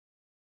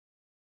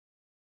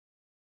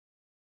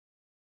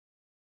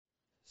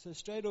So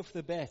straight off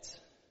the bat,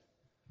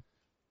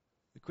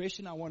 the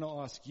question I want to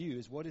ask you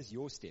is, what is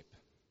your step?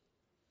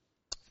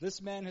 If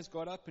this man has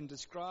got up and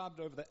described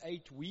over the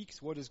 8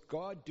 weeks, what is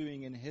God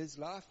doing in his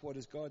life? What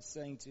is God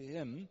saying to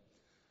him?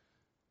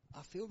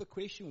 I feel the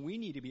question we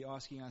need to be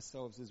asking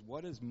ourselves is,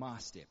 what is my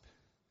step?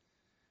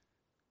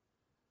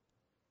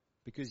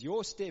 Because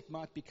your step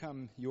might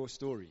become your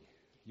story.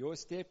 Your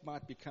step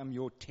might become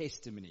your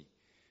testimony.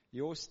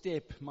 Your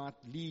step might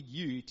lead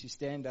you to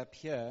stand up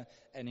here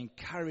and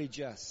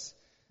encourage us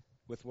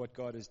with what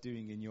God is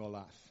doing in your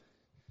life.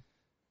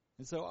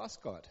 And so ask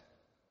God,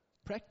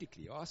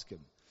 practically ask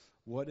Him,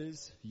 what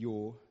is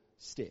your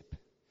step?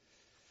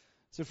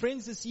 So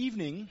friends, this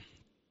evening,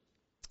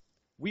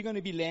 we're going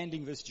to be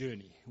landing this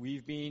journey.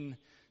 We've been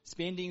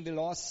spending the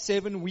last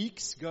 7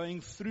 weeks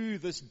going through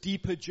this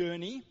deeper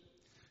journey,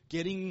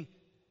 getting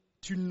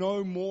to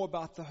know more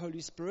about the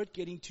Holy Spirit,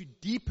 getting to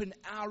deepen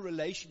our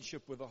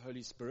relationship with the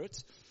Holy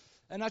Spirit.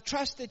 And I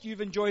trust that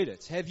you've enjoyed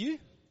it. Have you?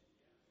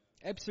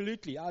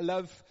 Absolutely. I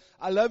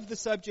love the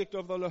subject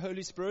of the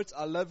Holy Spirit.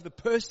 I love the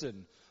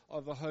person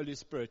of the Holy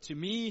Spirit. To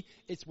me,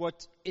 it's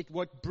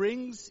what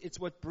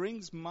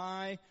brings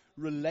my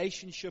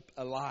relationship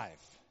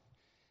alive.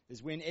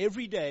 Is when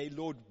every day,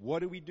 Lord,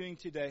 what are we doing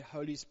today?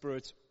 Holy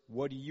Spirit,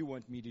 what do you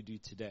want me to do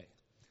today?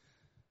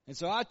 And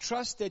so I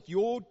trust that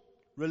your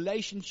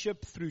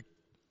relationship through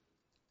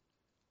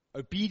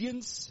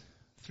obedience,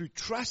 through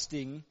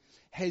trusting,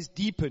 has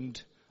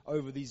deepened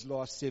over these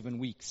last 7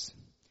 weeks.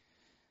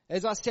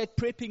 As I sat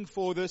prepping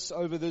for this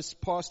over this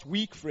past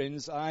week,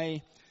 friends,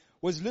 I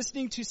was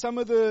listening to some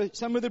of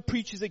the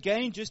preachers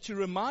again, just to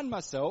remind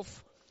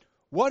myself,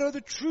 what are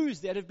the truths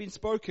that have been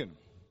spoken?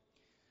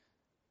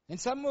 And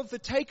some of the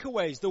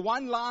takeaways, the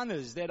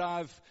one-liners that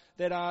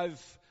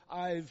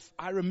I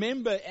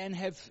remember and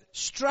have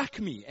struck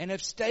me and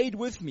have stayed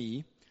with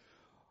me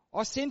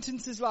are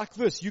sentences like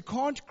this: you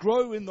can't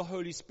grow in the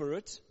Holy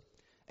Spirit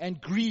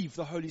and grieve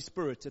the Holy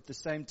Spirit at the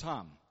same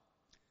time.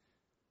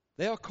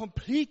 They are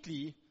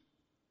completely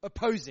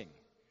opposing.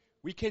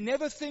 We can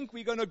never think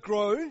we're going to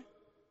grow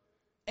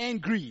and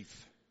grieve.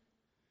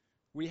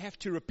 We have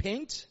to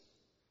repent,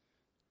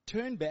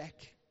 turn back,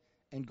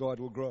 and God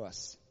will grow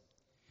us.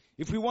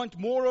 If we want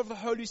more of the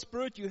Holy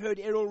Spirit, you heard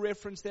Errol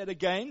reference that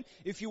again.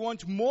 If you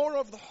want more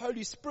of the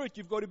Holy Spirit,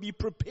 you've got to be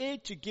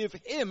prepared to give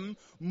Him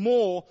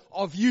more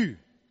of you.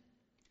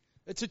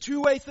 It's a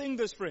two-way thing,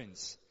 this,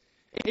 friends.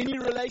 Any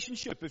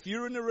relationship, if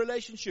you're in a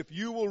relationship,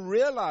 you will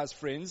realize,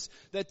 friends,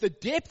 that the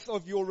depth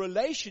of your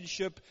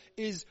relationship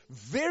is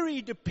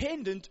very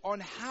dependent on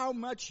how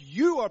much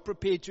you are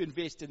prepared to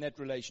invest in that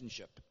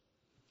relationship.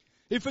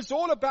 If it's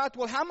all about,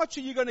 well, how much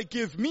are you going to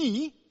give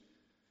me?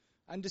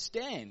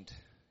 Understand,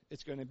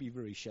 it's going to be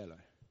very shallow.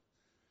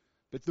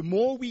 But the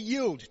more we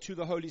yield to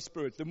the Holy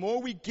Spirit, the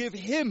more we give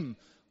Him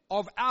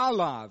of our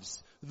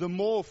lives, the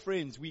more,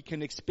 friends, we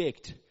can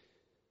expect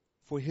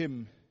for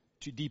Him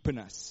to deepen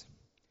us.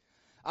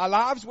 Our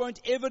lives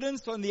won't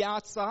evidence on the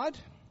outside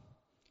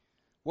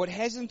what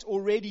hasn't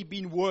already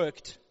been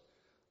worked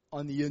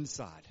on the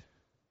inside.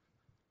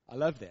 I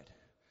love that.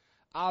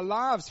 Our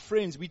lives,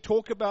 friends, we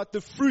talk about the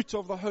fruit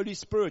of the Holy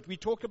Spirit. We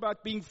talk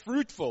about being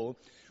fruitful.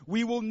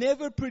 We will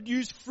never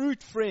produce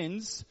fruit,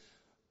 friends,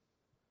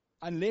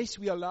 unless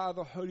we allow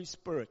the Holy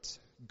Spirit,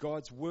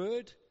 God's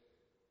Word,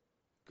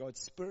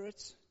 God's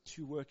Spirit,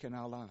 to work in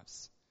our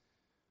lives.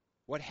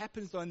 What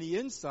happens on the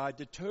inside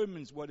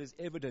determines what is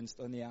evidenced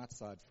on the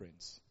outside,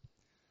 friends.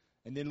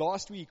 And then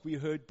last week we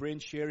heard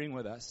Brent sharing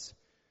with us.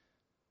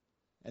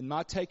 And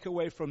my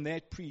takeaway from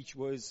that preach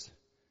was,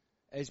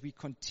 as we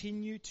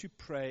continue to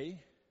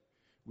pray,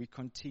 we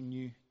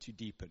continue to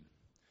deepen.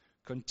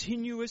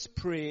 Continuous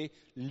prayer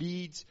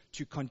leads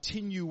to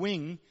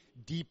continuing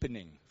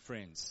deepening,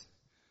 friends.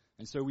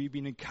 And so we've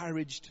been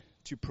encouraged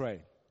to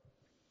pray.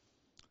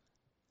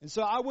 And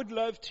so I would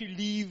love to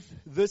leave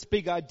this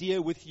big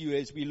idea with you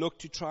as we look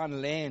to try and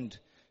land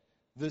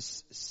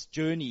this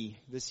journey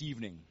this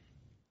evening.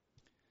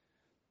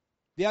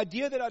 The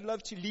idea that I'd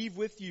love to leave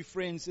with you,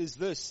 friends, is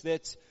this: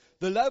 that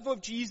the love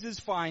of Jesus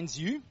finds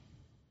you.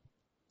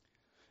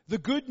 The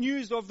good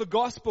news of the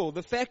gospel,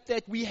 the fact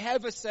that we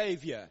have a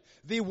Savior.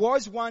 There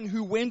was one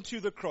who went to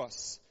the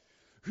cross,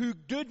 who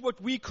did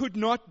what we could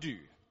not do,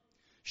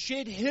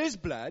 shed His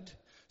blood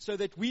so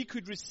that we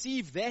could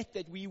receive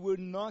that we were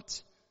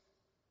not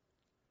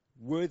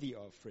worthy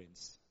of,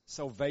 friends.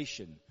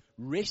 Salvation,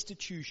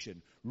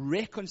 restitution,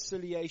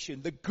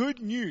 reconciliation. The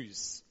good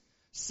news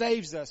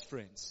saves us,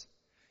 friends.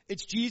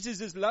 It's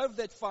Jesus' love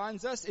that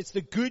finds us. It's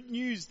the good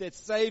news that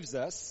saves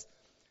us.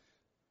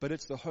 But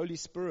it's the Holy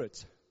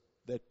Spirit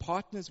that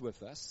partners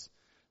with us,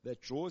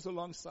 that draws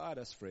alongside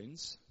us,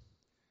 friends,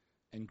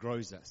 and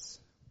grows us.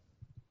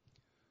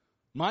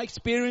 My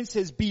experience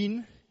has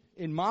been,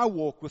 in my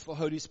walk with the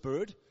Holy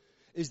Spirit,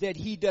 is that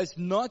He does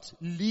not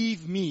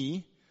leave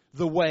me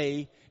the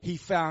way He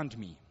found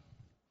me.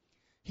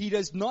 He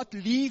does not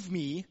leave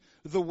me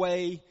the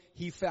way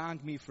He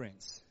found me,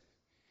 friends.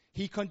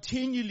 He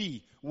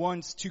continually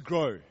wants to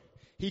grow.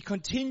 He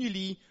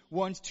continually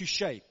wants to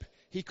shape.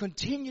 He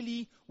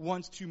continually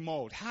wants to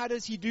mold. How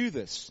does He do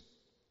this?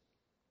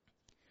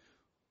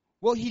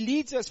 Well, He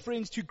leads us,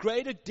 friends, to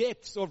greater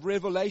depths of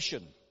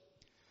revelation.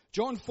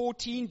 John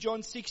 14,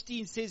 John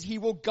 16 says He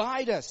will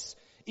guide us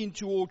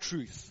into all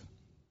truth.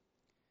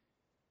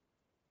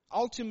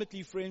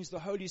 Ultimately, friends, the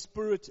Holy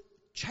Spirit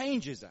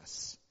changes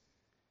us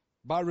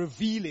by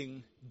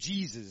revealing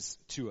Jesus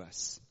to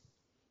us.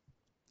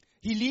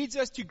 He leads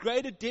us to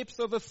greater depths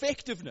of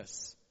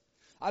effectiveness.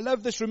 I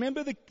love this.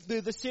 Remember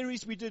the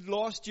series we did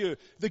last year,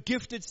 the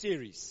Gifted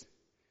series?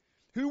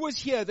 Who was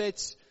here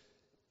that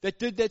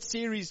did that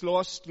series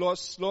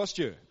last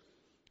year?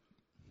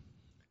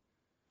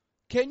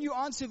 Can you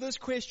answer this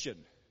question?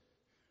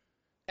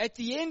 At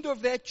the end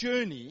of that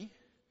journey,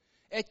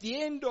 at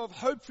the end of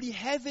hopefully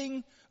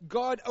having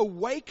God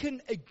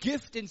awaken a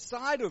gift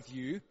inside of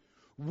you,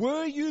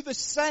 were you the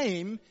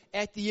same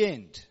at the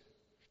end?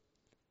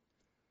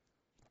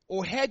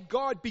 Or had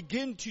God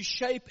begin to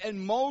shape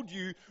and mold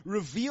you,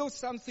 reveal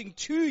something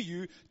to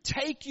you,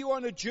 take you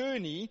on a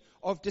journey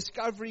of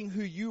discovering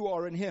who you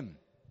are in Him?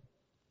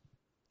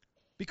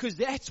 Because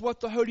that's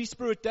what the Holy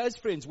Spirit does,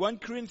 friends. 1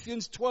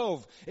 Corinthians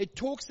 12, it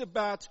talks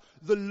about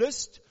the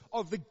list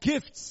of the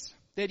gifts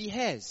that He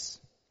has.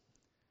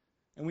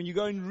 And when you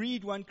go and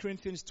read 1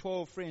 Corinthians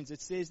 12, friends,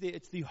 it says there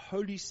it's the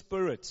Holy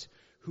Spirit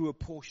who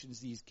apportions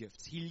these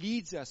gifts. He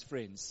leads us,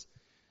 friends,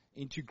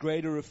 into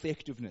greater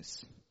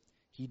effectiveness.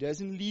 He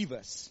doesn't leave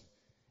us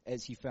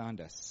as He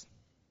found us.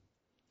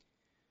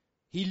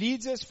 He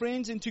leads us,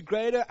 friends, into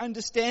greater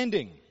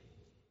understanding.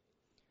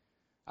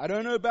 I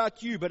don't know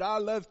about you, but I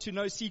love to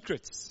know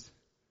secrets.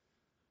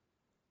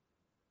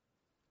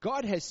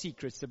 God has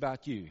secrets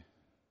about you.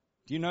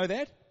 Do you know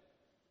that?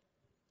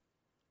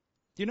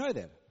 Do you know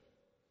that?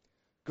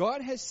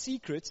 God has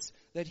secrets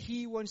that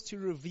He wants to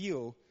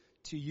reveal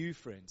to you,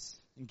 friends.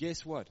 And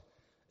guess what?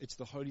 It's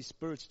the Holy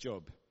Spirit's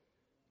job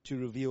to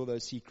reveal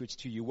those secrets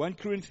to you. 1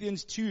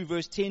 Corinthians 2,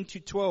 verse 10 to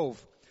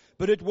 12.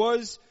 But it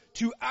was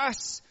to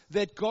us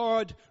that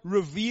God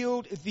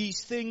revealed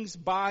these things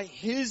by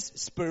His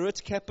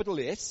Spirit, capital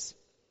S.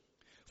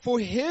 For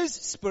His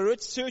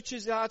Spirit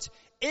searches out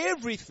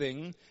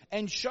everything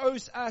and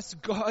shows us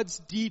God's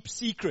deep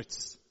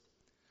secrets.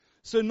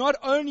 So not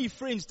only,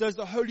 friends, does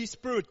the Holy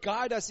Spirit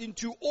guide us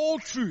into all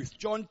truth,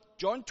 John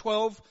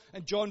 12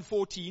 and John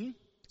 14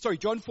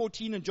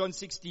 and John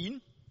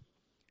 16,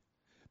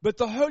 but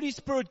the Holy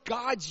Spirit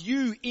guides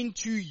you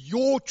into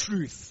your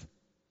truth,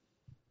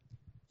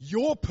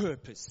 your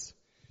purpose,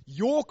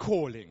 your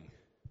calling,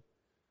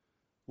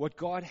 what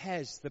God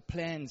has, the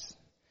plans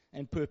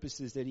and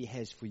purposes that He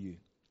has for you.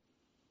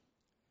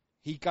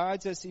 He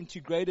guides us into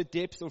greater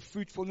depths of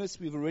fruitfulness.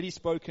 We've already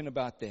spoken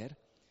about that.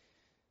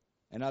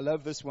 And I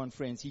love this one,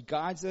 friends. He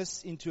guides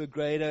us into a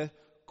greater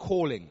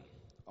calling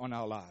on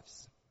our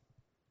lives.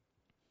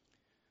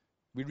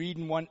 We read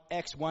in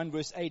Acts 1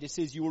 verse 8, it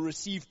says, you will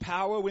receive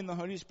power when the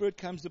Holy Spirit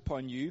comes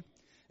upon you,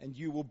 and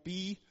you will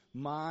be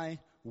my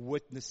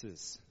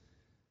witnesses.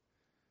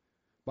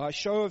 By a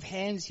show of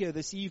hands here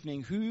this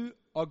evening, who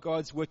are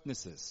God's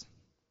witnesses?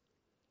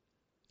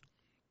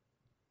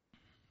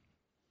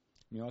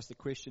 Let me ask the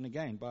question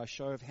again. By a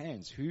show of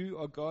hands, who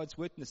are God's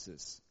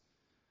witnesses?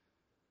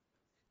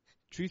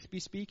 Truth be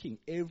speaking,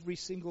 every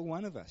single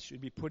one of us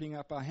should be putting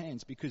up our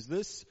hands, because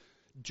this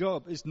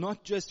job is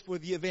not just for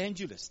the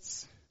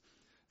evangelists.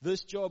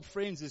 This job,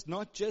 friends, is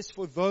not just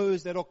for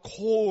those that are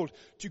called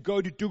to go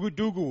to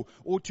Dugu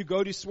or to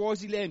go to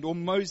Swaziland or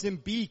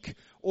Mozambique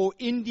or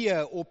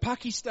India or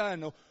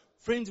Pakistan.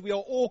 Friends, we are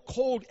all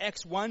called.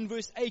 Acts 1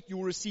 verse 8, you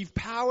will receive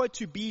power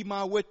to be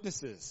my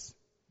witnesses.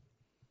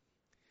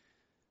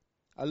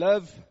 I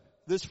love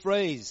this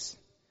phrase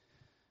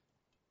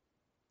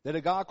that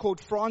a guy called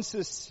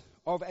Francis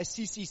of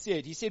Assisi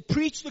said. He said,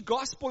 preach the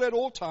gospel at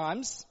all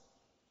times,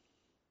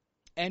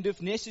 and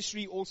if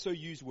necessary, also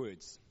use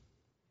words.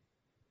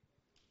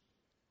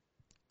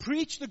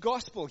 Preach the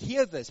gospel.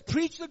 Hear this.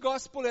 Preach the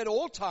gospel at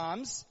all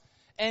times,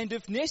 and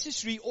if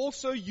necessary,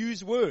 also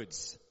use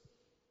words.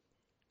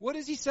 What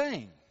is he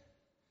saying?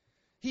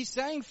 He's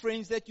saying,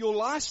 friends, that your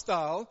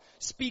lifestyle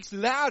speaks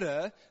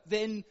louder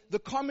than the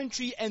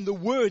commentary and the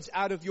words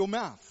out of your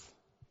mouth.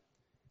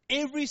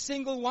 Every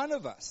single one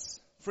of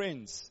us,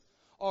 friends,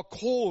 are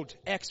called,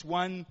 Acts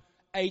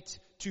 1:8,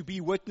 to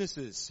be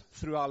witnesses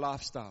through our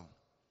lifestyle.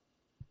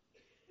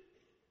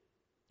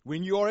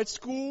 When you're at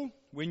school,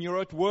 when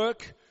you're at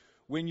work,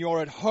 when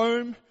you're at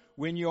home,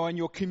 when you're in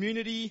your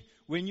community,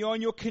 when you're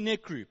in your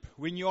connect group,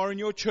 when you're in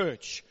your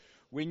church,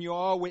 when you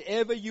are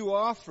wherever you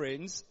are,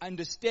 friends,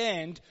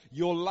 understand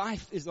your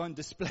life is on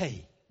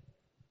display.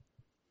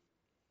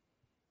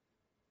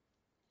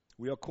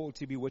 We are called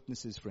to be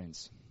witnesses,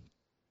 friends.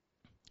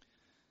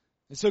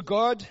 And so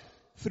God,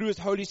 through His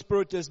Holy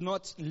Spirit, does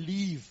not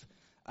leave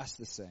us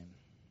the same.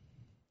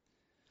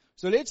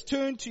 So let's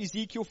turn to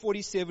Ezekiel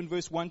 47,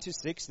 verse 1 to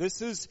 6.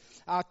 This is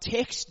our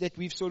text that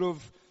we've sort of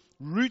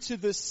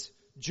rooted this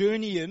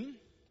journey in.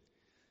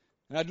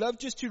 And I'd love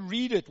just to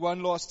read it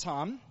one last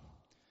time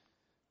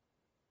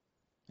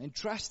and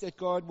trust that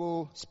God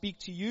will speak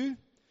to you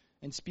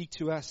and speak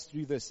to us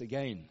through this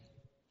again.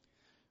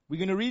 We're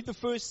going to read the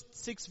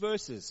first 6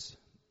 verses.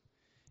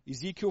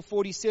 Ezekiel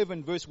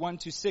 47, verse 1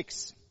 to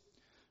 6.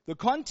 The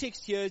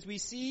context here is we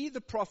see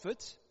the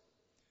prophet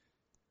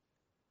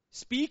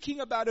speaking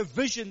about a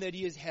vision that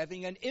he is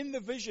having, and in the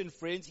vision,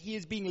 friends, he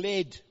is being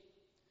led.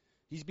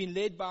 He's been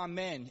led by a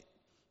man.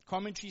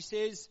 Commentary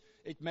says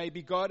it may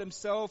be God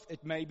himself,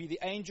 it may be the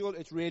angel,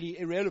 it's really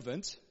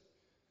irrelevant.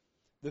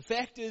 The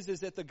fact is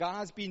that the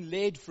guy's been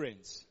led,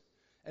 friends.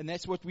 And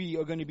that's what we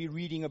are going to be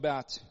reading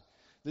about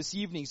this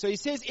evening. So he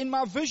says, in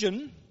my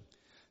vision,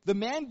 the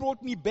man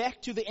brought me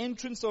back to the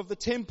entrance of the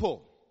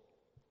temple.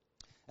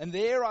 And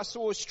there I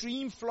saw a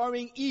stream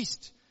flowing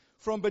east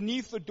from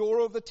beneath the door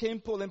of the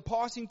temple and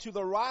passing to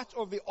the right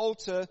of the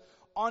altar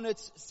on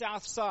its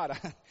south side.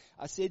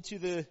 I said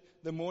to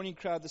the morning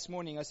crowd this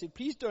morning, I said,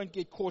 please don't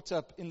get caught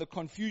up in the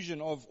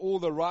confusion of all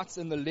the rights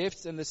and the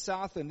lefts and the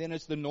south and then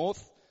it's the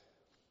north.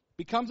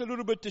 Becomes a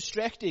little bit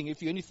distracting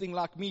if you're anything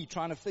like me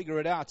trying to figure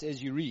it out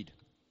as you read.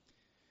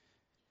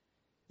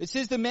 It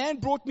says, the man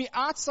brought me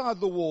outside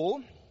the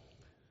wall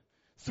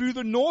through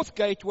the north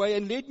gateway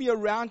and led me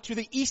around to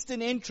the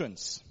eastern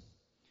entrance.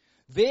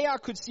 There I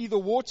could see the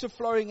water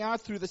flowing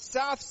out through the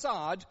south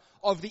side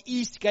of the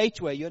east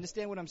gateway. You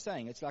understand what I'm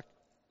saying? It's like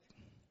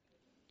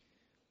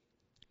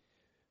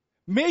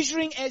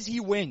measuring as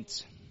he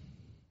went.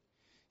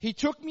 He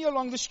took me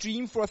along the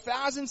stream for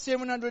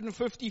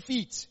 1,750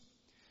 feet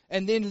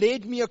and then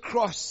led me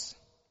across.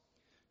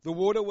 The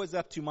water was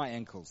up to my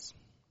ankles.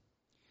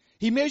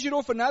 He measured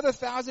off another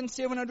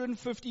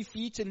 1,750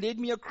 feet and led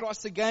me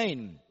across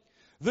again.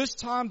 This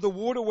time the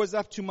water was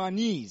up to my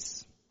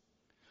knees.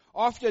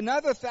 After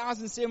another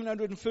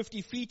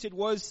 1,750 feet, it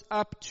was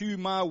up to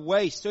my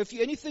waist. So if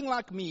you're anything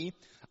like me,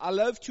 I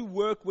love to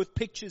work with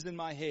pictures in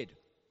my head.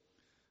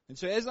 And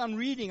so as I'm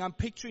reading, I'm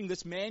picturing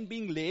this man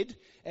being led,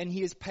 and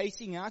he is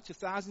pacing out to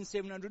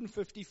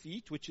 1,750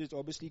 feet, which is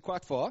obviously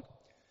quite far.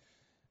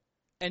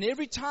 And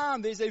every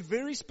time there's a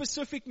very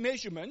specific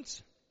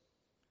measurement,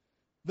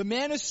 the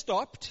man has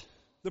stopped,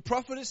 the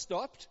prophet has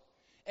stopped,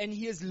 and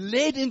he is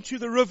led into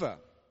the river.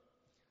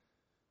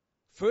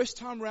 First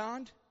time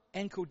round,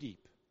 ankle deep.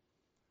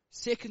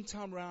 Second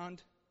time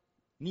round,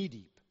 knee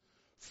deep.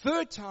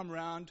 Third time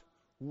round,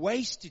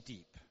 waist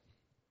deep.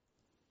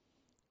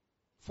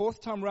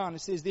 Fourth time round,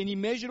 it says, then he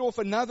measured off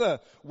another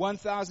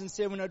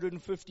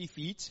 1,750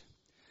 feet,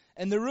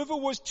 and the river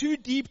was too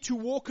deep to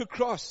walk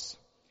across.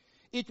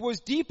 It was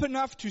deep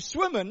enough to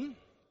swim in,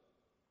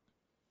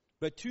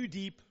 but too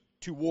deep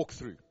to walk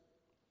through.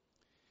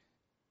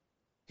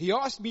 He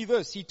asked me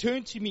this, he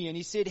turned to me and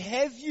he said,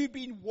 have you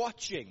been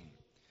watching,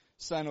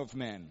 Son of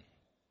Man?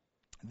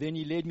 Then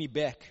he led me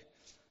back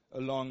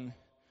along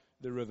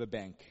the river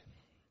bank.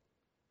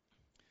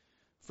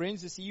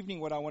 Friends, this evening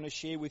what I want to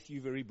share with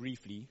you very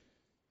briefly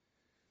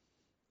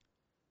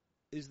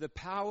is the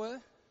power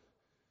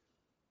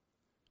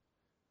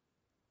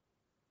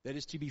that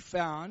is to be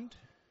found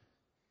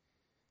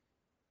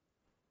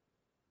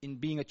in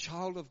being a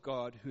child of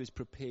God who is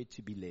prepared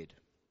to be led.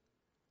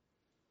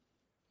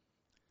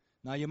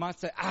 Now you might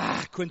say,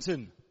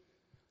 Quentin,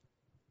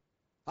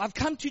 I've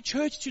come to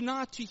church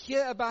tonight to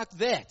hear about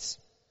that.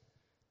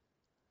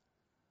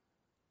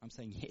 I'm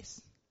saying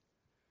yes.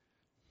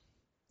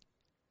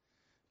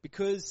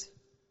 Because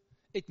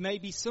it may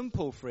be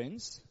simple,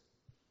 friends,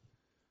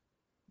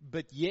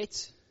 but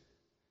yet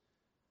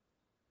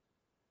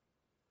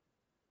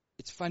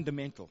it's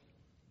fundamental.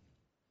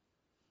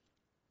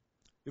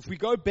 If we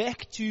go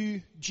back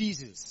to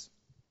Jesus,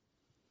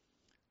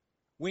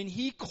 when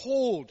he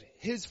called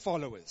his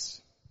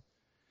followers,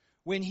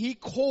 when he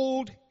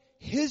called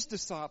his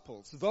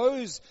disciples,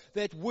 those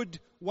that would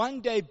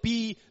one day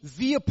be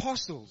the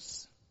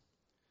apostles,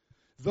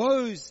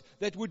 those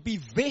that would be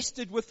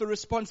vested with the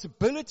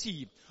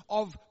responsibility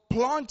of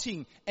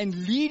planting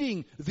and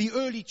leading the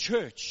early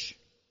church,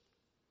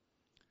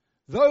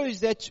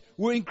 those that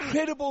were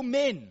incredible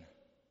men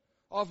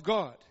of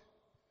God,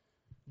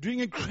 doing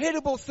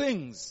incredible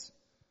things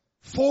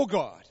for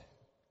God.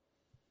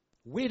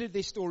 Where did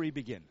their story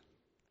begin?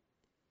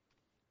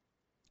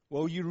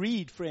 Well, you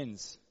read,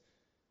 friends,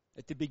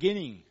 at the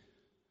beginning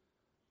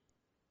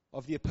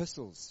of the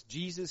epistles,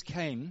 Jesus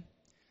came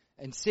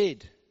and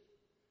said,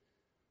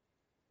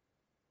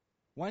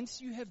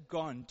 once you have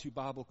gone to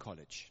Bible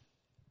college,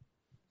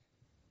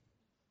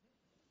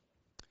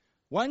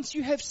 once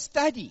you have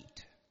studied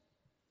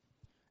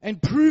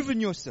and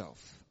proven yourself,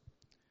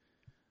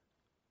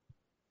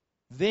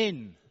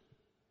 then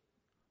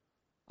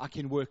I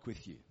can work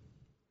with you.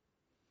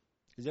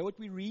 Is that what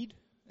we read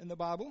in the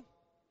Bible?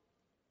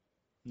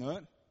 No.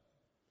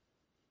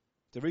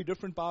 It's a very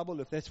different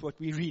Bible if that's what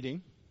we're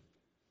reading.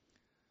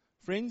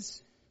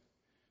 Friends,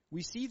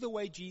 we see the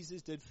way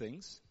Jesus did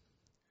things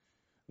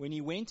when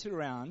he went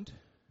around,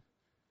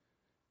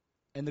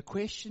 and the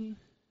question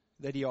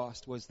that he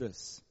asked was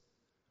this: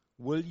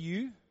 will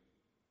you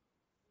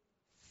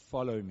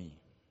follow me?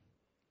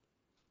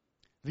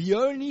 The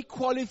only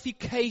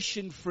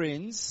qualification,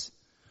 friends,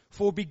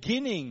 for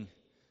beginning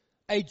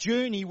a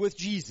journey with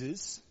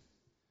Jesus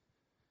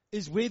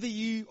is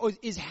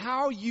is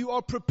how you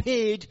are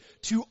prepared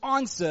to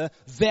answer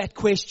that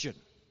question.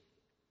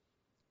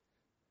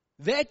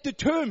 That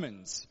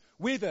determines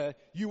whether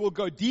you will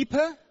go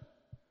deeper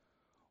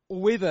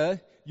or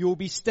whether you will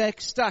be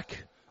stuck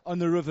on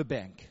the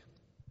riverbank.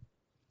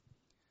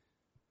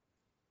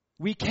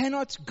 We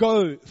cannot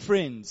go,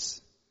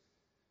 friends,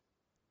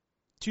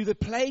 to the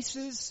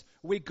places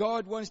where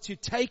God wants to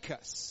take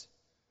us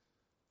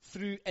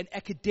through an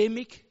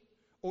academic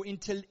or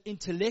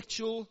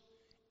intellectual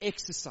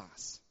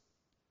exercise.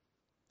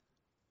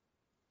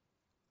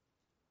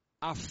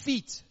 Our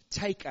feet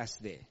take us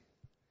there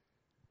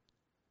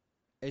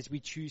as we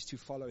choose to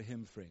follow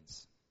Him,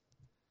 friends.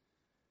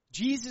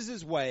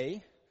 Jesus'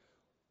 way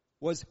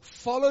was,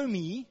 follow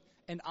me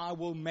and I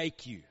will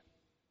make you.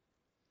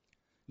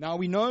 Now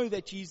we know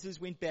that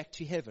Jesus went back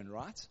to heaven,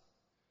 right?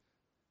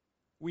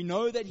 We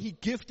know that He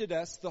gifted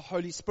us the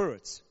Holy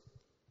Spirit.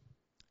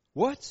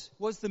 What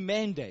was the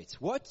mandate?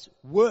 What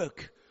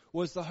work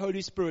was the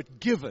Holy Spirit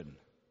given?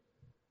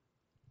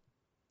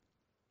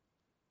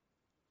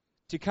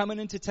 To come and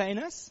entertain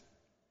us?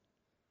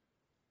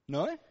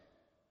 No.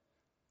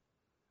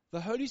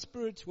 The Holy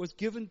Spirit was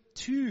given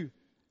to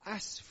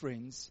us,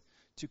 friends,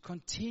 to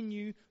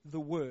continue the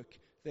work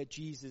that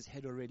Jesus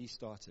had already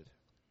started.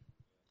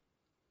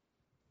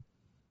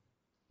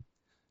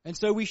 And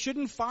so we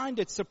shouldn't find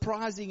it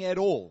surprising at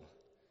all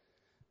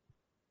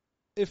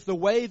if the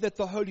way that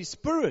the Holy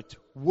Spirit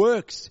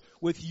works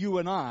with you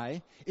and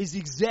I is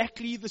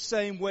exactly the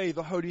same way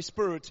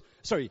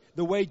the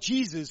way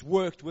Jesus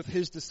worked with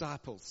His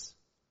disciples.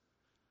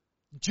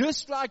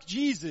 Just like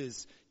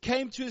Jesus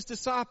came to His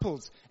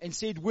disciples and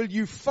said, will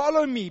you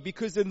follow me?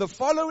 Because in the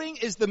following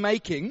is the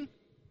making.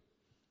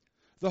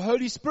 The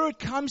Holy Spirit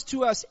comes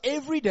to us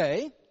every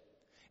day,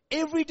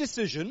 every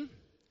decision,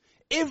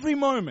 every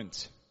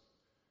moment,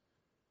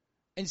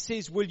 and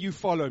says, will you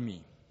follow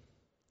me?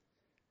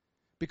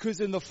 Because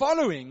in the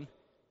following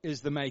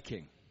is the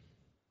making.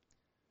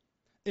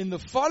 In the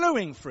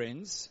following,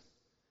 friends,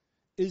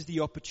 is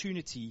the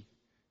opportunity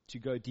to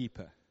go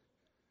deeper,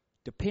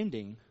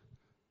 depending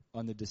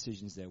on the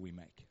decisions that we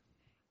make.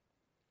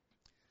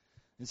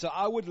 And so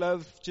I would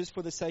love, just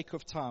for the sake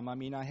of time,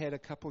 I had a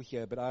couple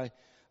here, but I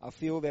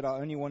feel that I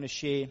only want to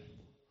share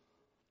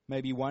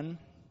maybe one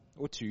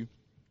or two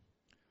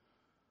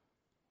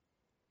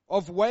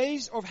of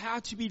ways of how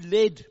to be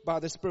led by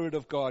the Spirit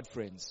of God,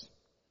 friends.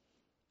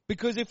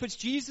 Because if it's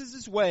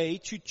Jesus' way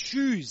to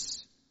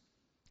choose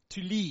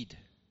to lead,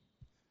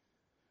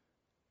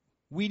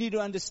 we need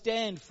to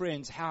understand,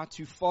 friends, how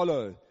to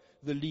follow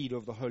the lead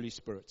of the Holy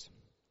Spirit.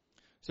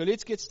 So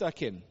let's get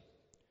stuck in.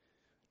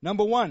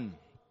 Number one,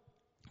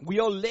 we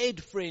are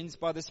led, friends,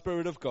 by the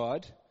Spirit of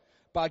God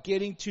by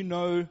getting to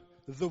know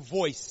the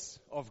voice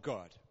of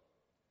God.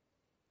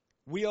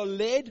 We are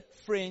led,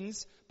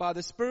 friends, by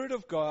the Spirit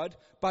of God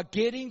by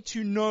getting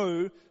to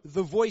know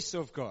the voice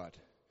of God.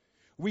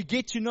 We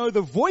get to know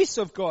the voice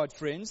of God,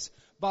 friends,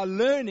 by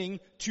learning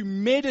to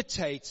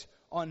meditate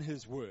on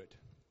His Word.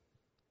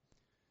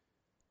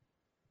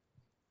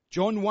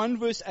 Joshua 1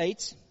 verse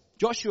 8,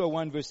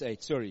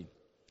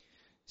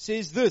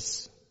 says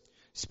this,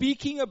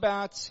 speaking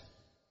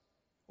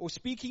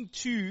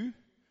to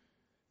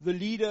the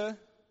leader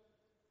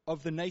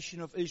of the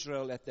nation of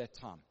Israel at that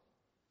time,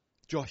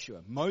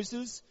 Joshua.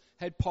 Moses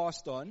had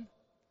passed on.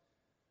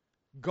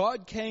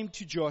 God came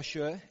to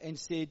Joshua and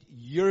said,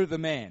 you're the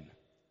man.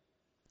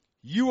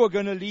 You are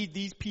going to lead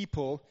these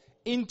people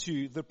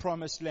into the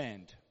promised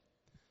land.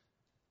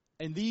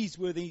 And these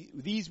were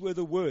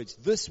the words.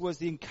 This was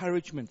the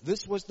encouragement.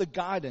 This was the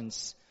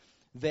guidance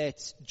that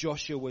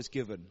Joshua was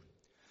given.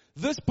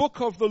 This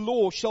book of the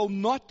law shall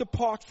not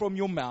depart from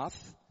your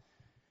mouth.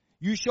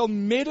 You shall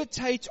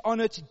meditate on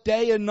it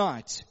day and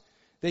night,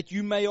 that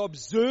you may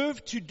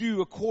observe to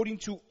do according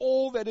to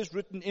all that is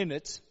written in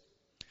it.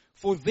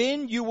 For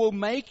then you will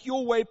make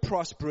your way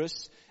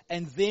prosperous,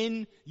 and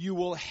then you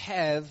will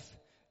have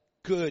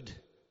good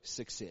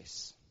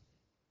success.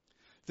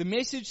 The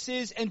Message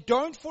says, and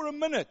don't for a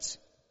minute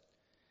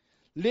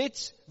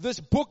let this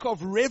book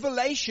of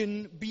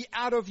Revelation be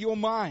out of your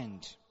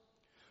mind.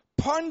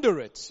 Ponder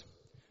it.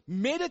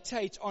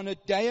 Meditate on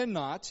it day and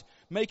night,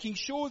 making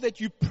sure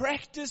that you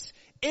practice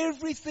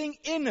everything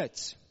in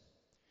it.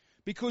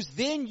 Because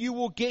then you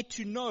will get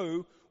to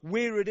know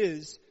where it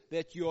is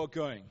that you are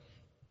going.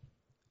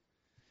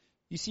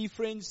 You see,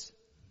 friends,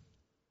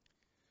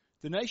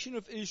 the nation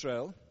of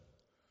Israel,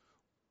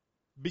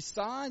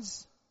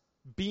 besides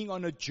being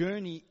on a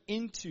journey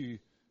into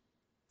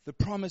the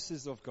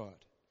promises of God,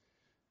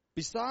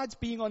 besides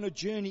being on a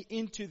journey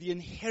into the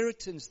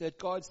inheritance that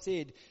God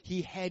said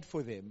He had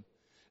for them,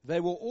 they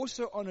were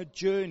also on a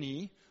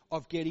journey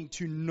of getting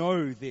to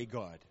know their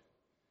God.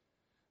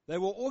 They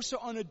were also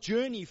on a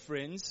journey,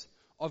 friends,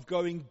 of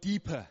going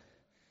deeper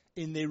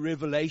in their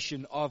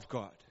revelation of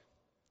God.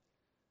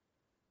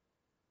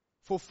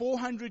 For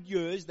 400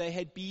 years, they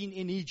had been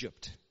in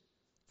Egypt.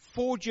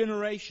 4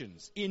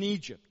 generations in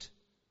Egypt.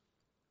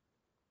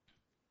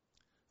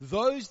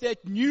 Those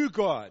that knew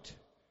God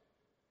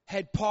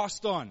had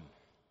passed on.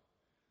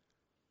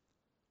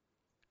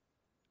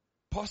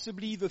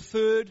 Possibly the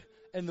 3rd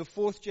and the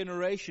 4th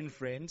generation,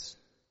 friends,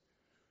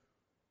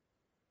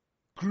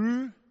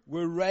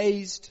 were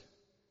raised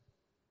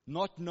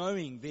not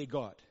knowing their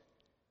God.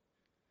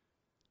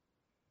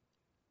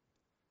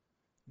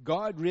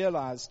 God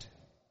realized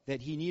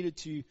that He needed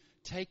to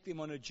take them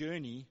on a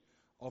journey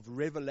of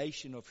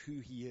revelation of who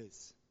He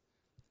is.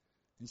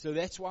 And so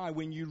that's why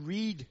when you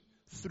read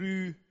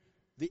through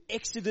the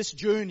Exodus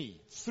journey,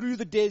 through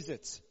the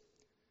desert,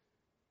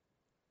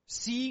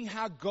 seeing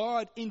how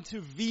God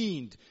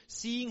intervened,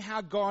 seeing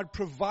how God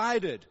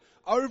provided,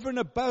 over and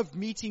above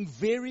meeting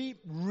very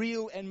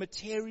real and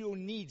material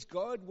needs,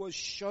 God was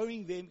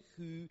showing them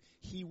who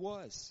He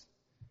was.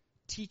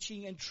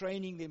 Teaching and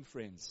training them,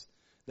 friends.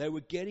 They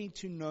were getting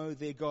to know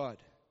their God.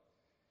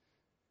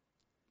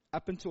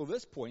 Up until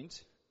this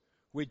point,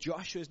 where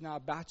Joshua is now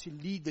about to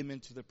lead them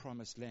into the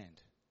promised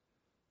land.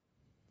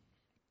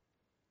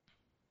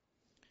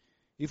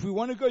 If we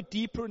want to go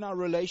deeper in our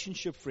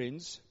relationship,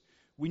 friends,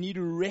 we need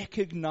to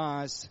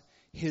recognize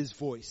His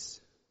voice.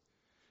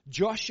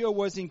 Joshua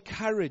was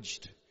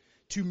encouraged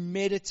to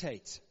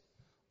meditate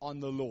on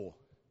the law,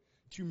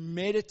 to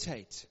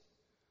meditate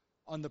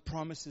on the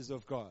promises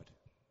of God.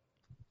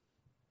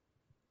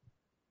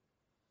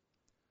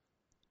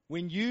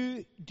 When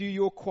you do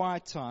your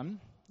quiet time,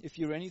 if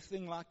you're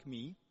anything like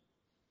me,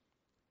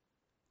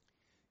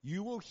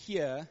 you will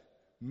hear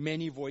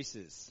many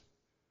voices.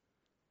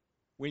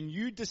 When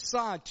you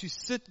decide to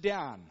sit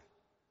down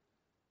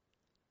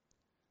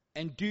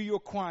and do your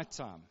quiet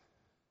time,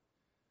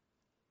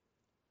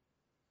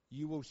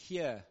 you will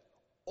hear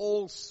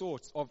all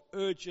sorts of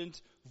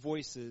urgent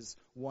voices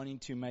wanting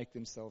to make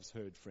themselves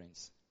heard,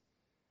 friends.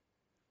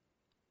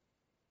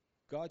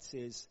 God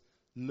says,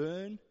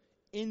 learn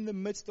in the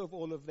midst of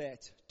all of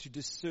that to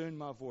discern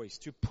my voice,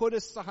 to put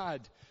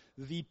aside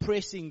the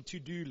pressing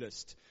to-do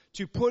list,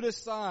 to put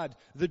aside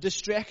the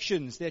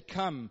distractions that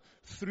come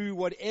through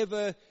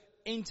whatever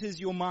enters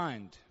your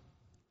mind.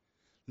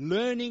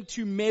 Learning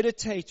to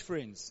meditate,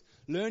 friends.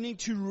 Learning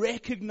to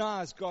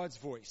recognize God's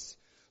voice.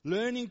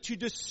 Learning to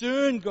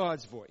discern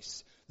God's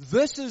voice.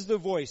 This is the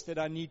voice that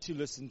I need to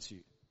listen to.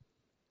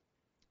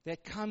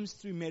 That comes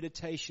through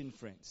meditation,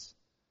 friends.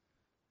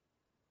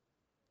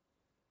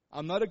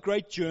 I'm not a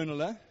great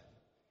journaler.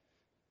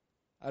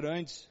 I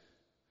don't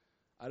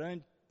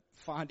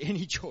find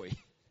any joy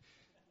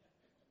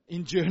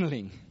in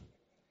journaling.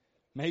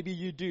 Maybe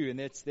you do, and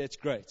that's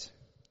great.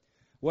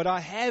 What I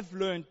have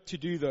learned to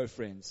do, though,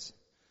 friends,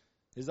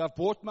 is I've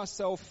bought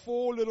myself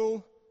 4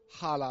 little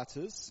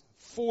highlighters,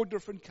 4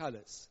 different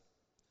colors.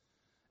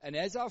 And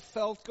as I've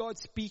felt God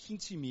speaking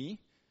to me,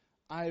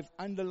 I've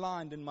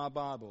underlined in my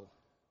Bible.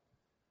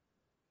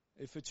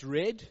 If it's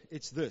red,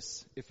 it's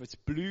this. If it's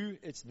blue,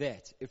 it's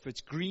that. If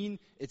it's green,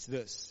 it's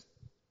this.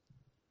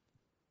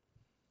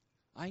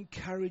 I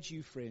encourage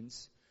you,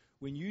 friends,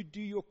 when you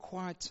do your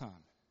quiet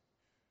time,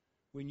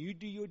 when you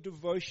do your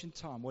devotion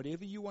time,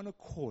 whatever you want to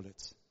call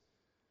it,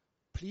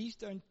 please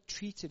don't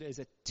treat it as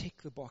a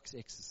tick-the-box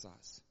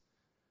exercise.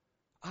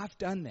 I've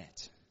done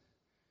that.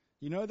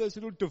 You know those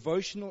little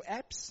devotional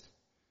apps?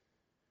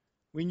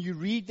 When you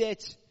read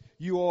that,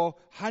 you are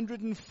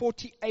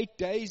 148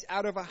 days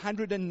out of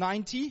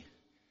 190,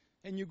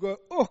 and you go,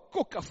 oh,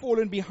 cook, I've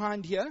fallen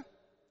behind here.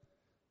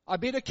 I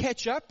better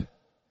catch up.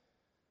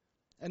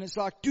 And it's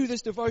like, do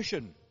this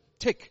devotion.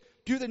 Tick.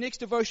 Do the next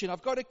devotion.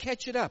 I've got to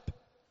catch it up.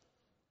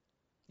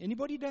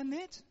 Anybody done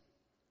that?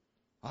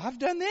 I've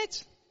done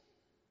that.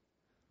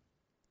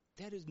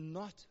 That is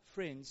not,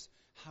 friends,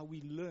 how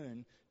we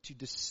learn to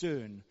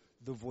discern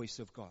the voice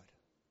of God.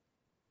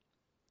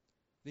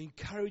 The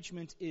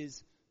encouragement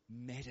is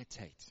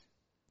meditate.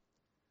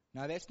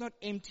 Now that's not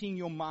emptying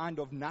your mind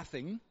of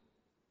nothing.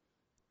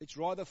 It's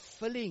rather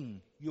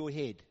filling your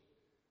head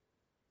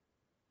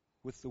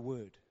with the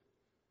Word.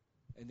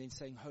 And then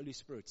saying, Holy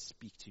Spirit,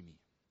 speak to me.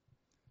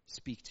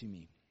 Speak to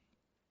me.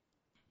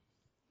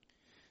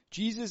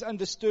 Jesus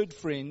understood,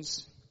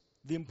 friends,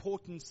 the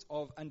importance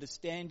of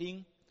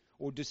understanding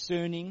or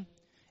discerning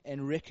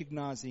and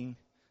recognizing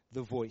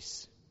the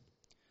voice.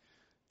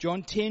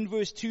 John 10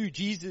 verse 2,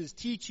 Jesus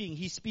teaching,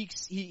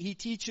 he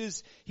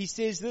teaches, he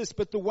says this,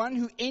 but the one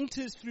who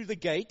enters through the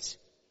gate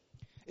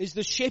is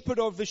the shepherd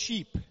of the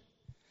sheep.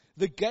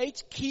 The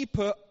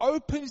gatekeeper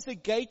opens the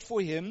gate for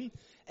him,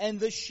 and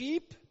the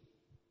sheep,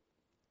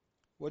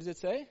 what does it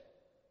say?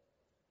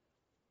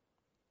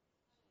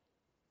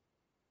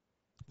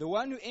 The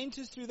one who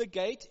enters through the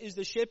gate is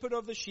the shepherd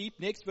of the sheep.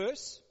 Next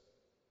verse.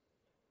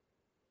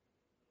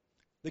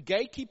 The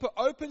gatekeeper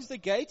opens the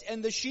gate,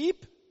 and the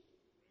sheep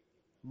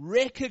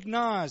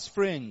recognize,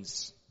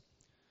 friends,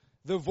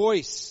 the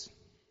voice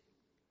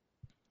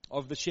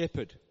of the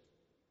shepherd.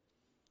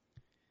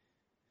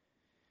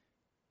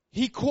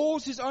 He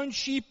calls his own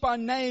sheep by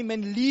name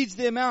and leads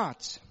them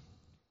out.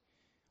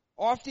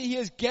 After he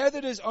has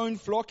gathered his own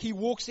flock, he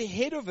walks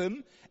ahead of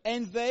him,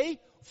 and they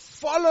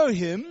follow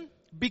him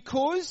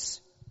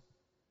because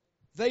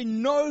they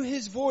know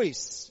his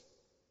voice.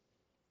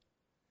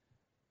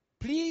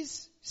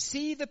 Please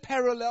see the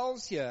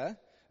parallels here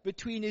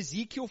between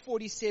Ezekiel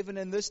 47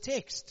 and this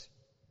text.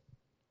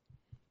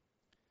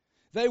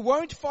 They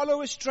won't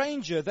follow a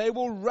stranger. They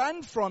will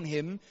run from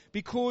him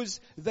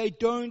because they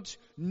don't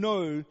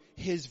know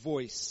his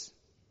voice.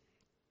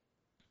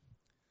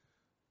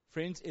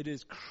 Friends, it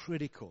is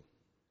critical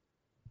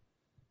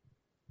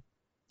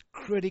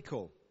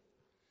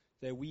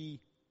that we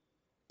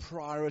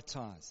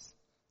prioritize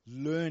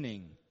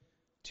learning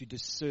to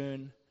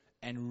discern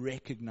and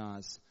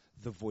recognize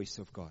the voice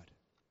of God.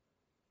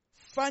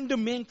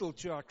 Fundamental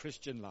to our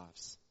Christian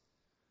lives.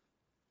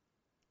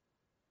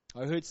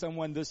 I heard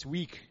someone this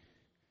week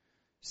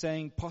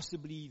saying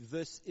possibly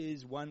this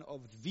is one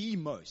of the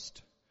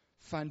most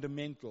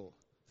fundamental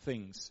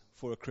things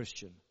for a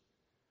Christian,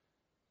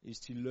 is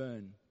to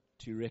learn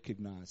to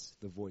recognize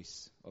the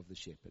voice of the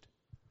shepherd.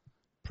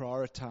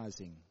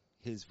 Prioritizing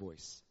his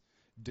voice.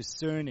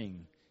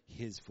 Discerning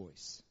his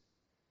voice.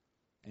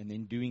 And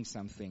then doing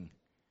something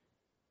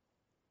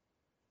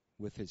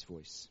with his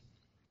voice.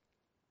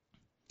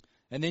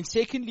 And then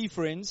secondly,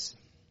 friends,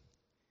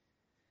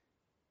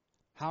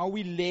 how are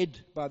we led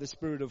by the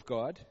Spirit of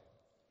God?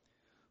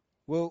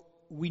 Well,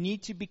 we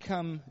need to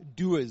become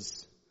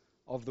doers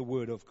of the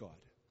Word of God.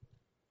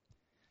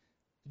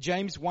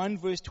 James 1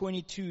 verse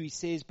 22, he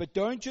says, but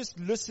don't just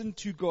listen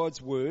to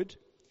God's Word.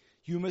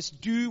 You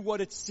must do what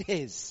it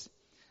says.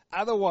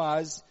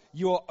 Otherwise,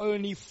 you are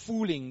only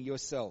fooling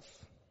yourself.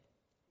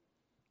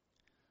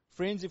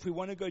 Friends, if we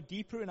want to go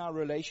deeper in our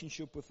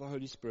relationship with the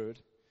Holy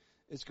Spirit,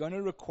 it's going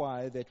to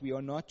require that we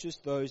are not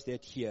just those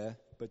that hear,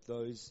 but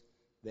those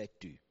that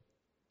do.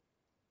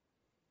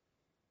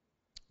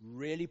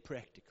 Really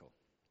practical.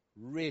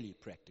 Really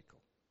practical.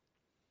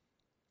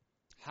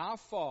 How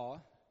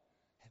far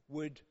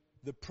would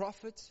the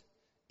prophet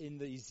in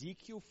the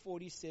Ezekiel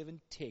 47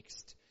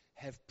 text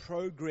have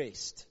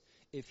progressed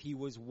if he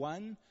was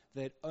one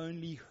that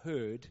only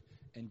heard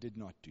and did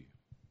not do?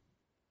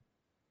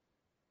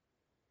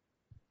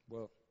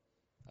 Well,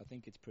 I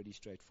think it's pretty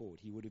straightforward.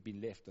 He would have been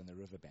left on the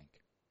riverbank.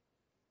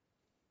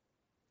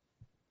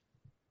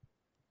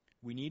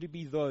 We need to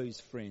be those,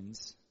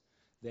 friends,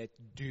 that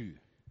do,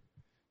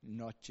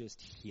 not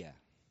just hear.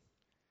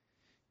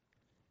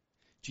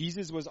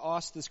 Jesus was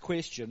asked this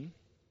question,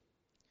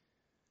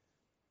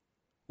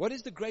 what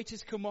is the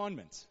greatest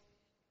commandment?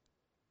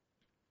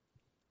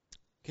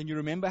 Can you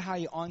remember how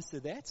he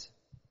answered that?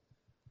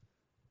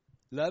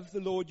 Love the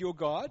Lord your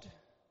God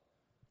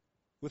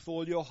with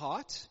all your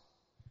heart,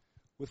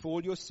 with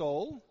all your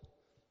soul,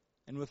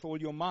 and with all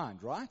your mind,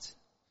 right?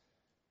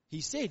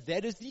 He said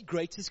that is the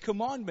greatest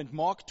commandment.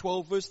 Mark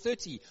 12 verse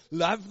 30.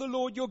 Love the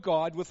Lord your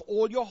God with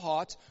all your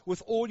heart,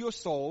 with all your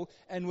soul,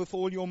 and with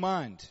all your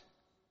mind.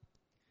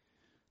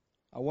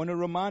 I want to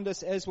remind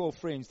us as well,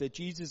 friends, that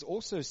Jesus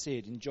also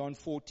said in John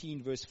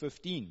 14 verse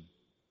 15,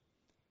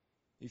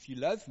 if you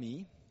love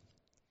me,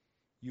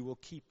 you will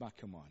keep my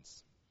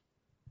commands.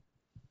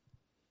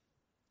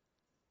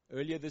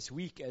 Earlier this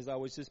week, as I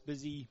was just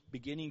busy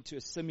beginning to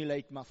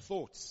assimilate my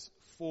thoughts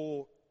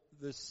for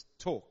this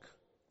talk,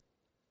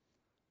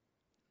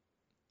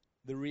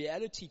 the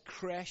reality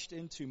crashed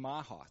into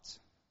my heart.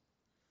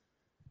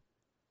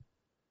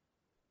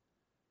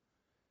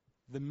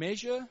 The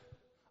measure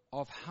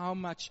of how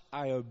much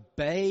I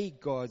obey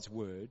God's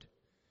word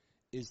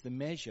is the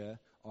measure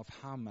of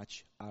how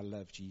much I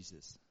love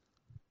Jesus.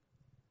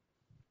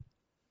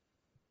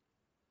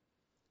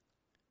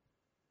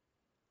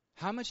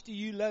 How much do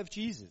you love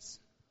Jesus?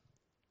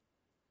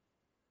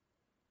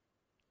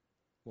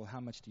 Well, how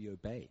much do you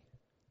obey?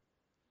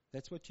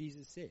 That's what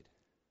Jesus said.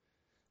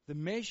 The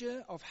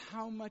measure of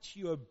how much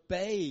you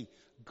obey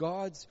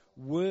God's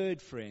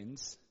word,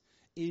 friends,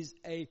 is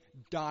a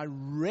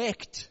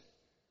direct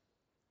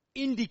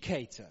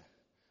indicator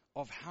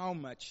of how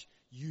much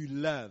you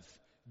love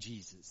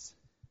Jesus.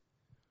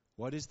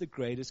 What is the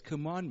greatest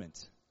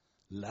commandment?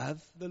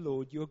 Love the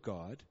Lord your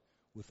God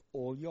with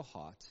all your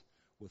heart,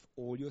 with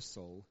all your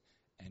soul,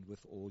 and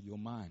with all your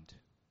mind.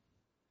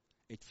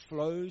 It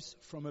flows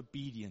from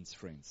obedience,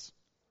 friends.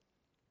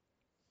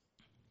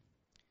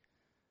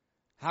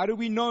 How do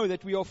we know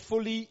that we are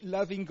fully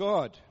loving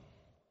God?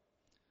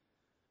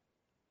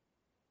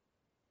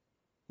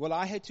 Well,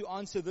 I had to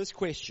answer this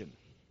question.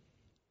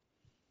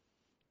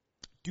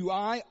 Do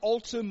I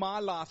alter my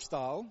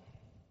lifestyle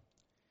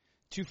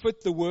to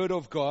fit the Word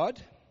of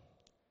God?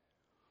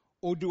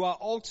 Or do I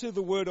alter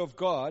the Word of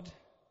God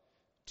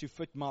to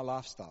fit my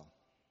lifestyle?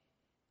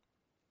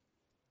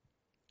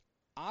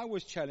 I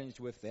was challenged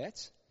with that.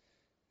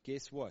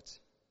 Guess what?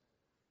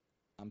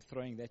 I'm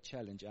throwing that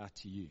challenge out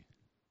to you.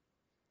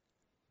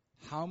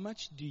 How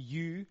much do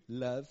you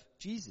love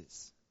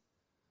Jesus?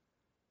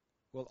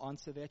 Well,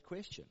 answer that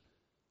question.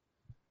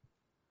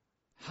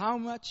 How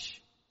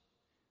much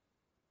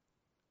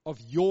of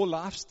your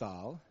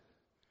lifestyle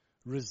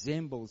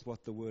resembles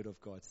what the Word of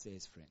God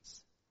says,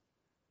 friends?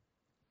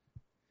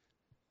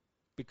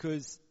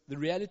 Because the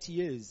reality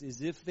is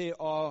if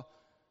there are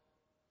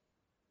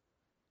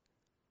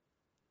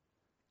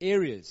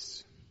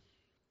areas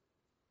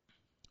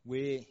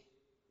where,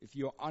 if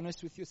you're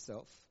honest with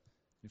yourself,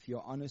 if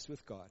you're honest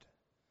with God,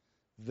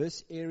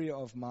 this area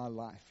of my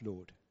life,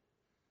 Lord,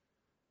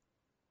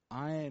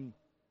 I am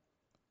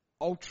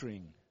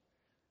altering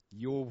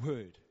your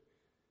word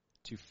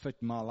to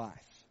fit my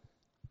life.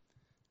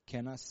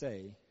 Can I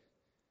say,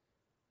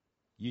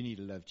 you need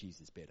to love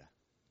Jesus better?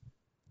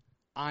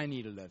 I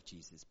need to love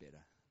Jesus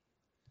better.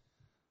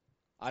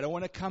 I don't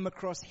want to come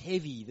across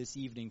heavy this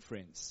evening,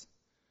 friends.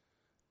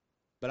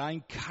 But I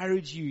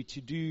encourage you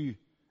to do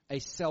a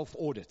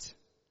self-audit.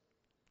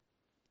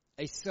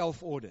 A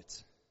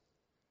self-audit.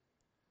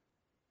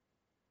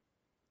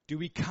 Do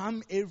we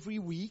come every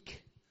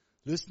week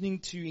listening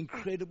to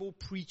incredible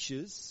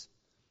preachers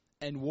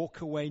and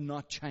walk away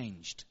not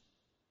changed?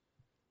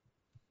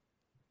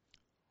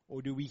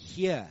 Or do we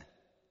hear,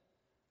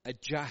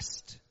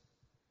 adjust,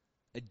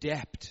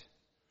 adapt,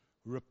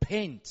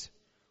 repent,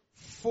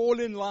 fall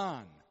in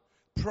line,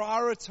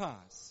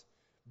 prioritize,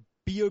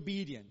 be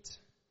obedient,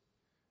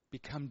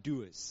 become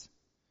doers?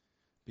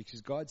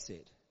 Because God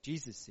said,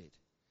 Jesus said,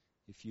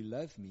 if you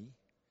love me,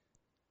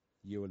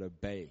 you will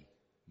obey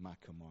my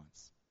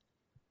commands.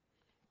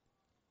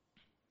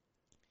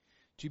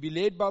 To be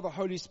led by the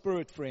Holy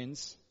Spirit,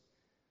 friends,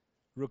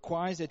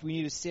 requires that we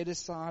need to set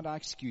aside our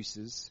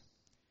excuses,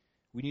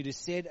 we need to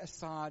set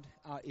aside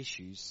our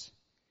issues,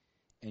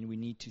 and we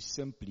need to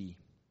simply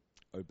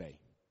obey.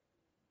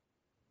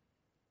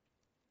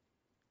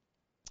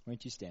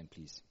 Won't you stand,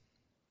 please?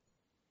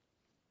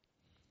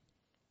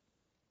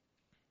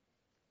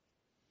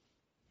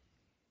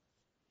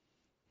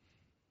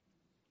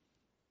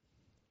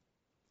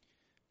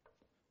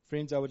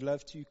 Friends, I would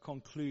love to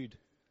conclude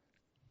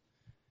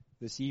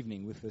this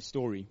evening with a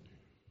story.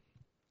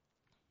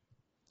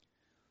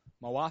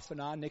 My wife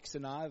and I, Nix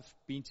and I, have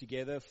been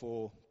together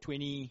for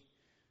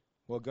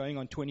going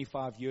on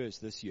 25 years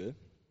this year.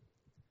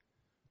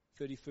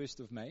 31st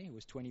of May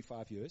was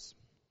 25 years.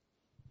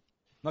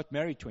 Not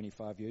married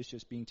 25 years,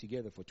 just being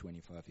together for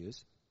 25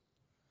 years.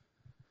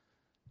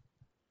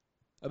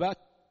 About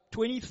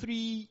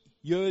 23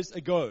 years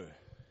ago,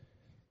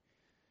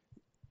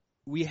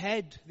 we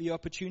had the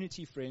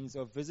opportunity, friends,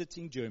 of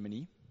visiting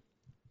Germany,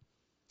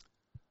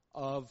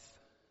 of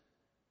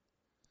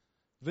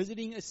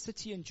visiting a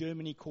city in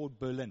Germany called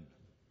Berlin.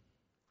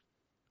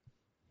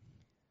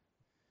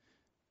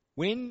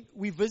 When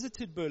we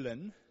visited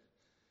Berlin,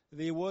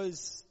 there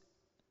was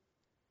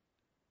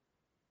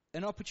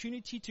an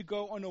opportunity to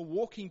go on a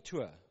walking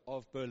tour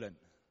of Berlin.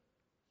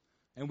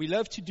 And we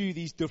love to do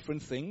these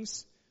different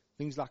things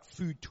like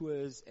food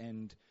tours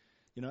and,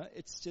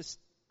 it's just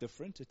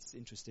different, it's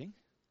interesting.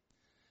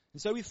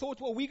 And so we thought,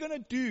 well, we're going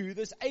to do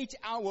this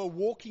 8-hour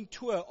walking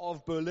tour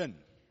of Berlin.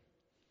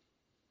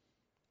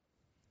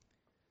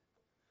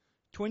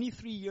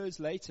 23 years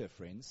later,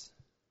 friends,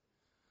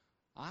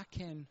 I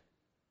can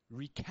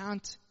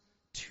recount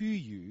to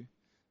you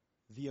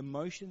the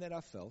emotion that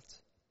I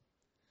felt,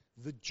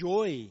 the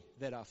joy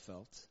that I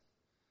felt,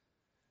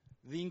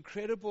 the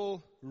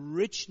incredible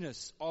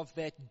richness of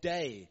that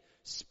day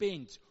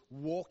spent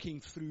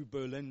walking through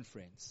Berlin,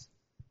 friends.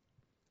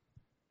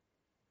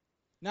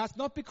 Now, it's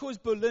not because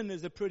Berlin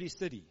is a pretty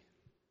city.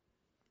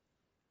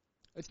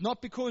 It's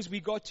not because we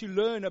got to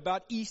learn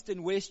about East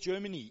and West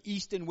Germany,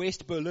 East and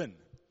West Berlin.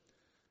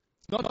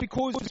 It's not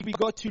because we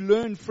got to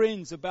learn,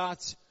 friends,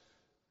 about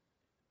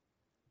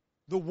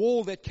the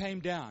wall that came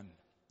down.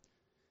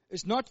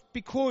 It's not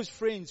because,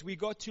 friends, we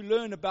got to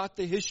learn about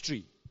the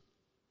history.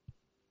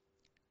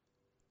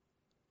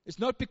 It's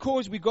not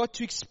because we got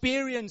to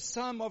experience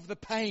some of the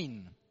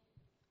pain.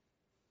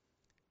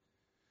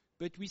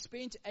 But we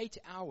spent 8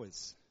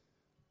 hours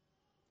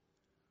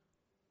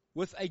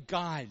with a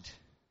guide.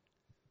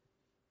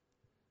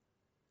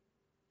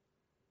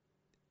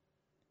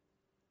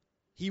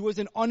 He was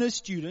an honor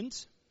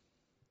student,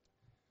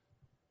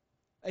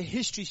 a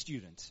history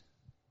student.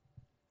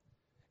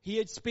 He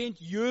had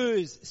spent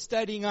years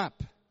studying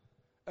up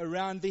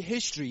around the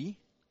history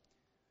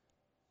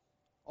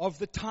of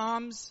the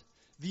times,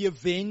 the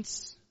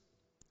events,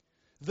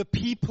 the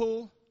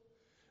people,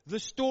 the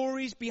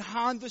stories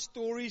behind the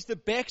stories, the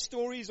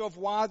backstories of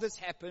why this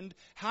happened,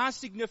 how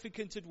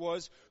significant it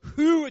was,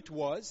 who it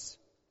was.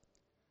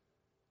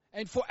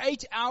 And for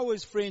 8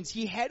 hours, friends,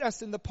 he had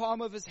us in the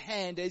palm of his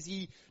hand as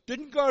he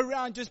didn't go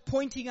around just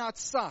pointing out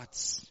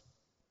sights,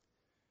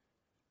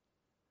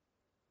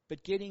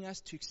 but getting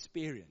us to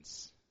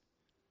experience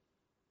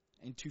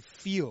and to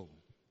feel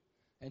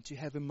and to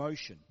have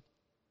emotion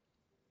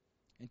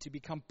and to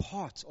become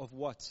part of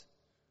what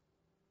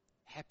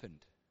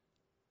happened.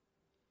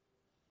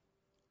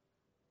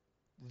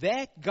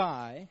 That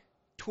guy,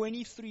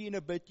 23 and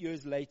a bit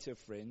years later,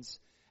 friends,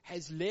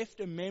 has left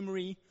a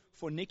memory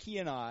for Nikki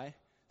and I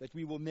that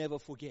we will never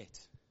forget.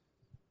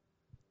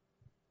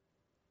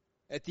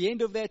 At the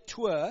end of that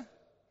tour,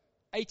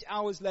 8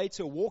 hours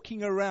later,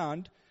 walking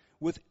around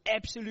with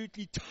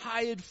absolutely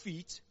tired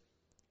feet,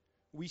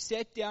 we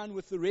sat down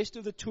with the rest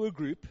of the tour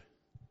group,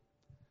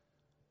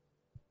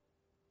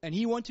 and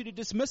he wanted to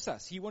dismiss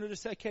us. He wanted to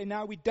say, okay,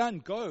 now we're done,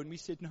 go. And we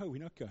said, no,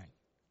 we're not going.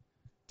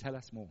 Tell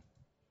us more.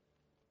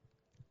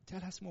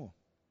 Tell us more.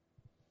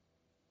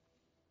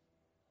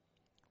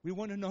 We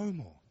want to know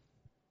more.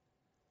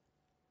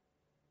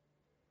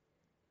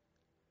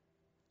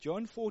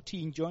 John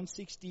 14, John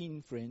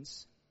 16,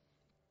 friends,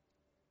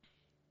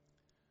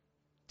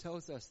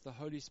 tells us the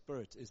Holy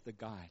Spirit is the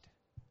guide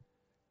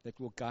that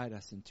will guide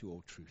us into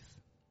all truth.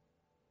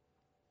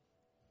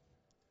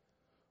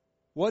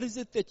 What is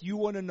it that you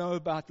want to know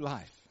about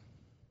life?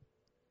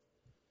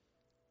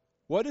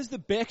 What is the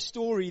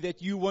backstory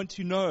that you want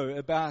to know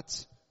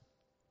about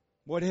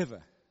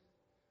whatever?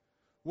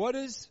 What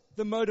is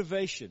the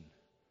motivation?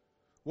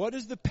 What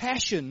is the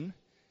passion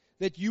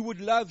that you would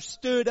love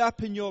stirred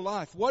up in your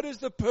life? What is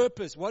the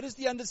purpose? What is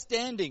the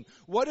understanding?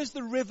 What is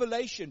the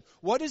revelation?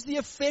 What is the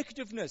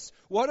effectiveness?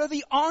 What are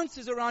the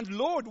answers around,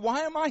 Lord,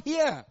 why am I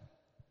here?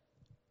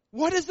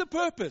 What is the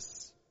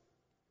purpose?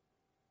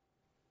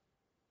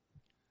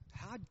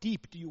 How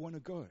deep do you want to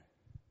go?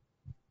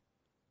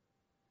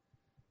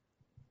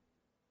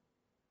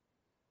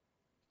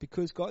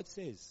 Because God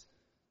says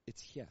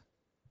it's here.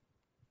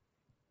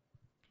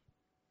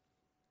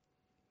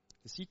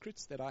 The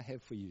secrets that I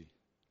have for you,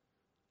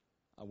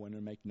 I want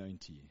to make known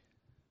to you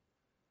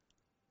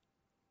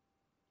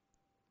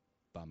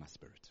by my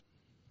Spirit.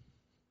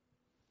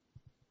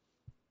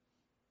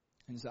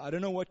 And so I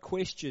don't know what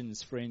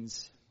questions,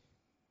 friends,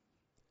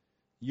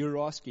 you're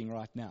asking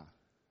right now.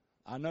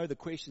 I know the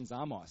questions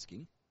I'm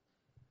asking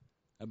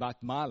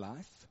about my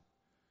life,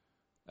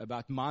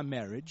 about my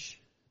marriage,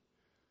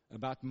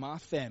 about my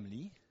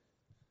family,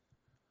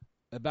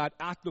 about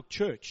Outlook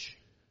Church.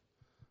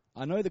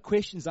 I know the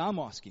questions I'm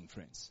asking,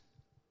 friends.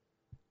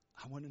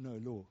 I want to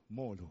know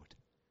more, Lord.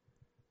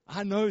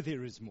 I know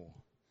there is more.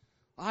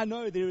 I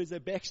know there is a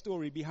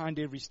backstory behind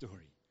every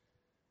story.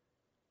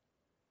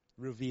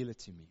 Reveal it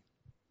to me.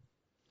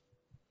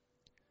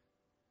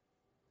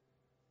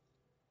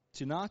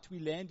 Tonight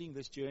we're landing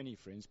this journey,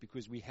 friends,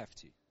 because we have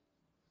to.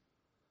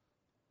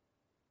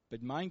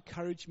 But my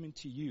encouragement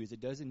to you is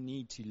it doesn't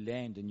need to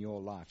land in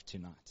your life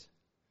tonight.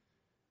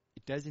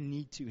 It doesn't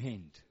need to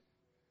end.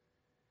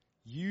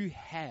 You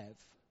have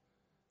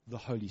the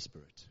Holy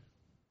Spirit.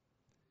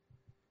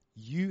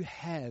 You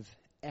have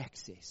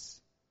access.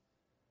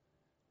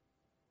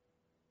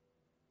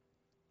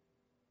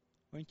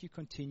 Won't you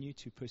continue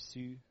to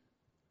pursue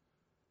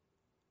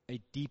a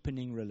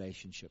deepening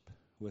relationship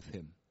with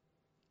Him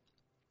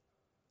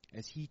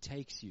as He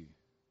takes you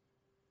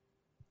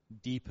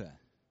deeper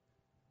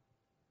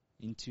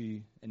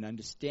into an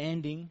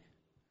understanding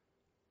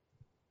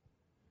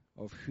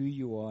of who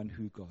you are and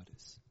who God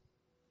is?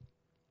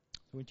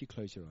 Won't you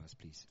close your eyes,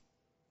 please?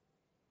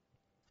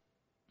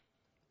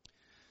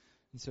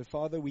 And so,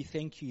 Father, we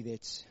thank you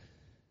that,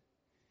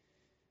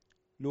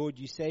 Lord,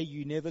 you say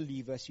you never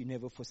leave us, you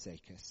never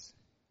forsake us.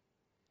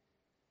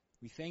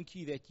 We thank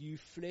you that you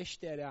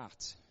fleshed that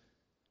out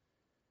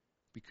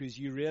because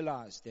you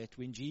realize that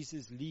when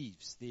Jesus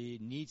leaves, there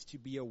needs to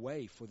be a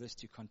way for this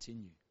to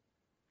continue.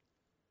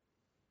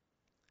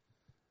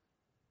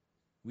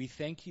 We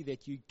thank you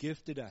that you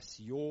gifted us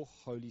your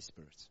Holy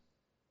Spirit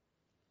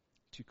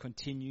to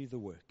continue the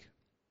work.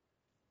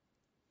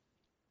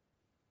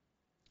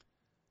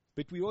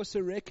 But we also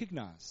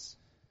recognize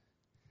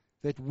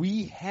that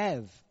we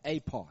have a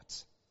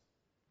part.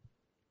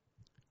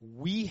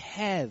 We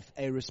have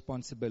a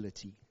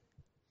responsibility.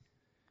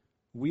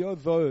 We are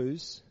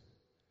those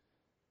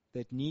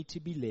that need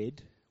to be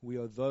led. We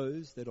are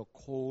those that are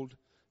called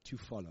to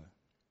follow.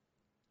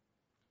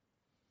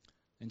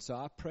 And so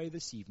I pray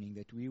this evening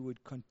that we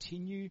would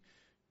continue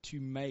to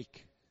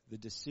make the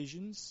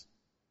decisions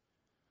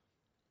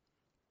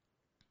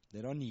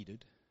that are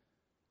needed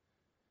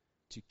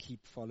to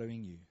keep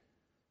following you.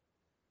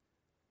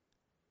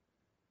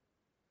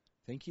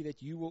 Thank you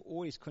that you will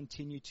always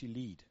continue to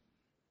lead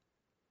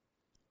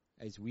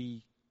as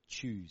we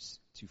choose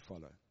to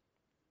follow.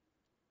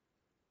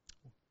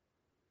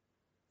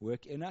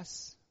 Work in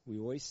us, we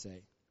always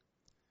say.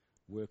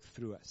 Work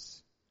through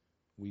us,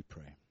 we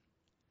pray.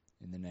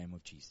 In the name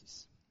of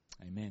Jesus.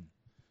 Amen.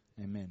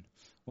 Amen.